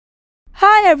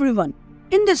Hi everyone!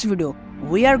 In this video,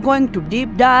 we are going to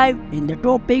deep dive in the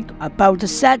topic about the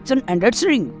Saturn and its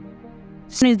ring.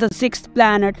 Saturn is the sixth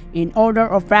planet in order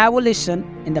of revolution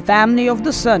in the family of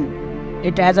the Sun.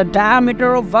 It has a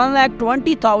diameter of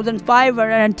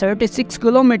 1,20,536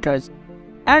 kilometers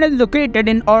and is located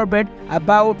in orbit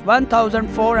about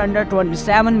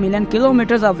 1,427 million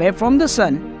kilometers away from the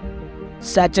Sun.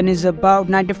 Saturn is about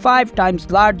 95 times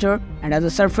larger and has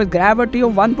a surface gravity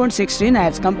of 1.16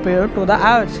 as compared to the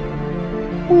Earth.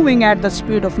 Moving at the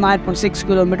speed of 9.6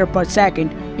 km per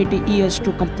second, it years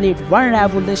to complete one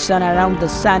revolution around the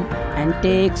Sun and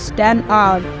takes 10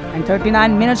 hours and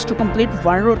 39 minutes to complete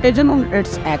one rotation on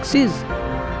its axis.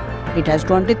 It has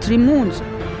 23 moons,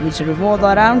 which revolve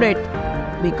around it.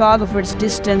 Because of its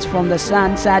distance from the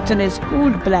Sun, Saturn is a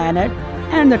cooled planet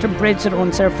and the temperature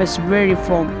on surface vary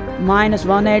from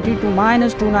 -180 to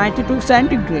 -292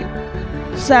 centigrade.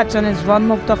 Saturn is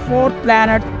one of the 4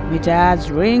 planets which has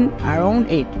rings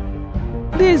around it.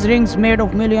 These rings made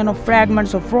of millions of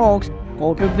fragments of rocks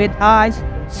coated with ice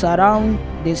surround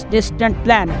this distant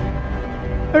planet.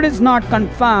 It is not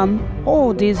confirmed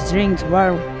how these rings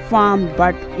were formed,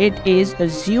 but it is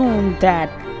assumed that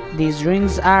these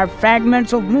rings are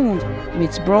fragments of moons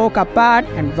which broke apart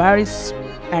and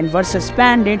were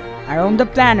suspended around the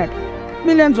planet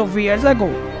millions of years ago.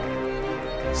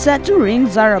 Saturn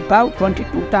rings are about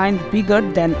 22 times bigger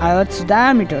than Earth's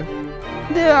diameter.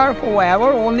 They are,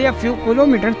 however, only a few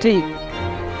kilometers thick.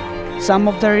 Some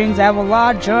of the rings have a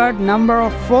larger number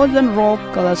of frozen rock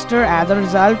clusters, as a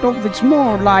result of which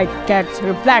more light gets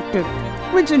reflected,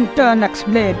 which in turn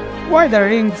explains why the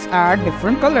rings are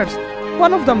different colors.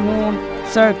 One of the moons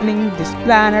circling this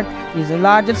planet is the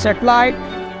largest satellite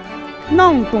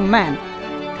known to man.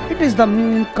 It is the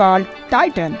moon called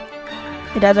Titan.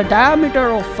 It has a diameter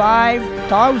of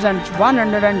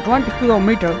 5,120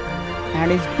 km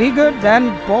and is bigger than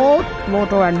both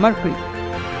Pluto and Mercury.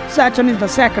 Saturn is the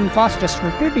second fastest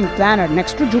rotating planet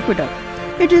next to Jupiter.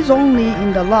 It is only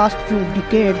in the last few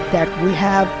decades that we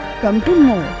have come to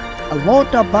know a lot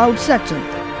about Saturn.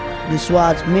 This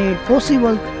was made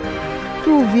possible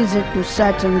through visit to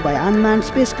Saturn by unmanned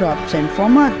spacecraft sent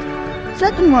from Earth.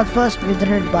 Saturn was first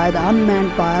visited by the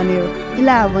unmanned Pioneer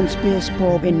 11 space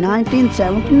probe in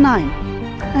 1979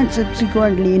 and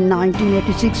subsequently in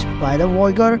 1986 by the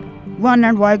Voyager 1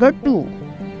 and Voyager 2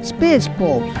 space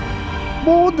probes.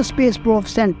 Both the space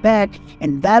probes sent back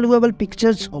invaluable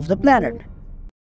pictures of the planet.